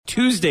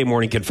Tuesday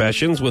morning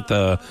confessions with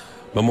the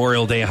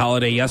Memorial Day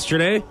holiday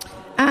yesterday.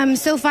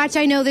 So, Foch,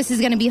 I know this is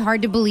going to be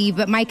hard to believe,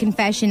 but my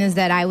confession is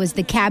that I was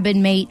the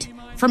cabin mate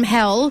from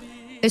hell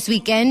this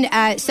weekend.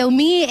 So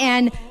me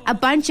and a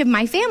bunch of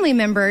my family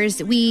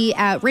members, we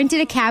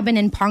rented a cabin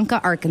in Ponca,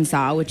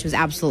 Arkansas, which was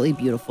absolutely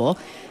beautiful.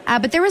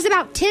 But there was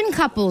about 10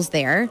 couples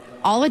there,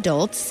 all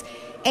adults.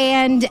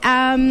 And you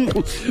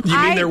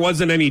mean there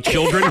wasn't any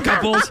children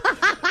couples?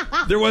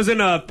 There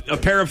wasn't a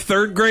pair of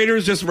third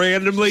graders just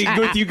randomly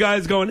with you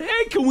guys going,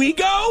 hey, can we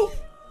go?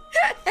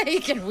 Hey,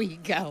 can we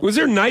go? Was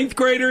there ninth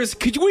graders?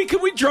 Could we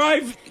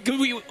drive?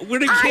 We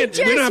don't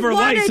have our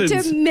wanted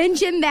license. To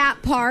mention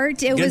that part.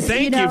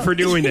 Thank you for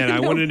doing that. I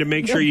wanted to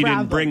make sure you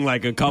didn't bring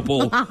like a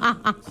couple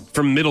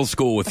from middle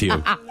school with you.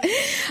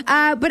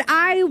 But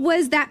I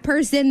was that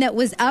person that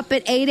was up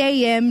at 8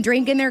 a.m.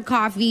 drinking their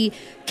coffee,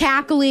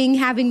 cackling,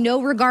 having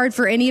no regard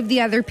for any of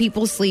the other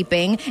people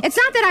sleeping. It's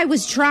not that I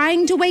was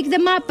trying to wake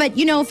them up, but,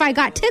 if I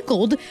got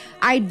tickled,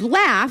 I'd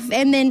laugh.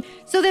 And then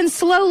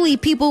slowly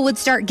people would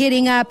start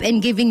getting up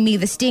and giving me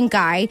the stink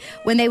eye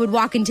when they would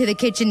walk into the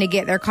kitchen to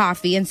get their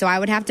coffee. And so I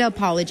would have to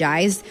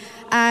apologize.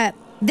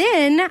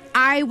 Then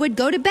I would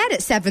go to bed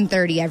at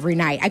 7:30 every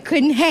night. I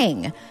couldn't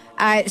hang.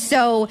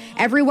 So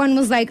everyone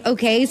was like,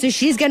 okay, so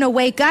she's going to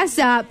wake us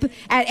up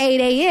at 8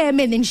 a.m.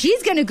 and then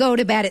she's going to go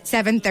to bed at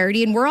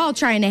 7:30 and we're all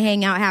trying to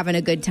hang out, having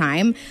a good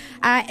time.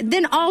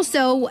 Then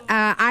also,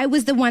 I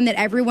was the one that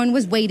everyone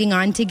was waiting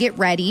on to get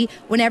ready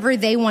whenever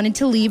they wanted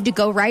to leave to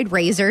go ride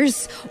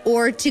razors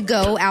or to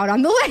go out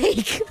on the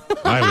lake.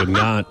 I would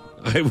not.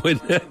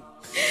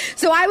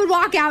 So I would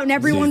walk out and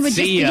everyone would just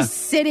be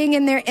sitting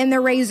in the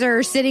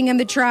razor, sitting in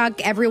the truck.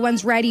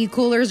 Everyone's ready.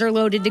 Coolers are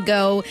loaded to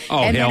go.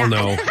 Oh, hell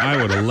no.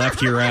 I would have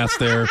left your ass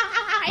there.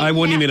 I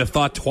wouldn't even have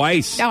thought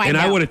twice. No,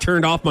 I would have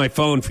turned off my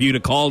phone for you to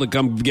call to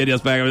come get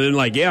us back. And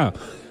then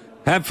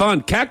have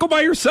fun. Cackle by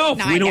yourself.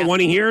 We don't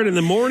want to hear it in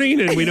the morning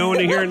and we don't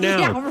want to hear it now.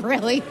 Yeah,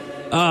 really.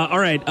 All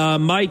right.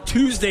 My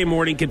Tuesday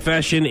morning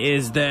confession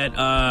is that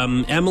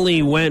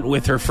Emily went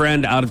with her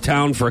friend out of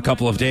town for a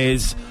couple of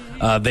days.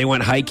 They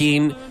went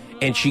hiking.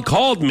 And she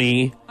called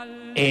me,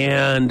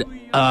 and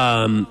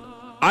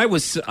I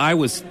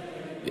was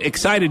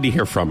excited to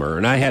hear from her,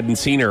 and I hadn't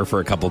seen her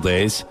for a couple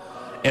days,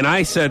 and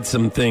I said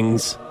some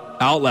things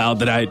out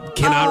loud that I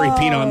cannot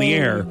repeat on the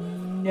air.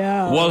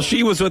 No. Well,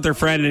 she was with her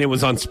friend, and it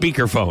was on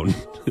speakerphone.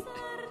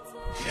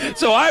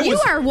 So you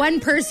are one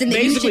person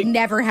that you should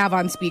never have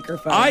on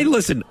speakerphone.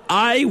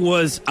 I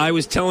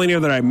was telling her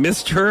that I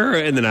missed her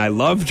and then I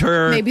loved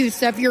her. Maybe the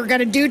stuff you were going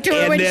to do to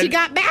her when she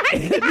got back.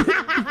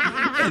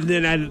 And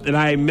then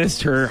I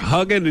missed her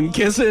hugging and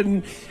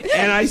kissing.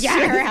 And I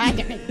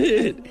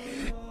said,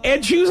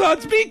 and she was on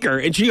speaker.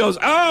 And she goes,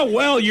 oh,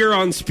 well, you're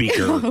on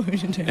speaker.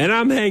 And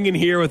I'm hanging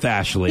here with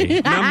Ashley.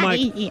 And I'm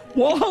like,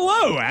 well,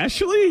 hello,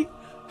 Ashley.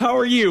 How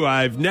are you?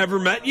 I've never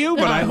met you,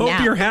 but I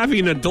hope you're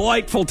having a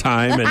delightful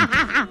time.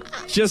 And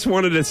just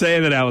wanted to say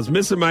that I was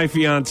missing my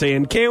fiance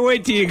and can't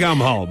wait till you come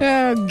home.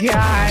 Oh,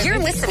 God. You're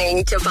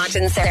listening to Foch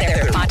and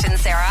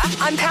Sarah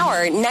on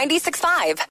Power 96.5.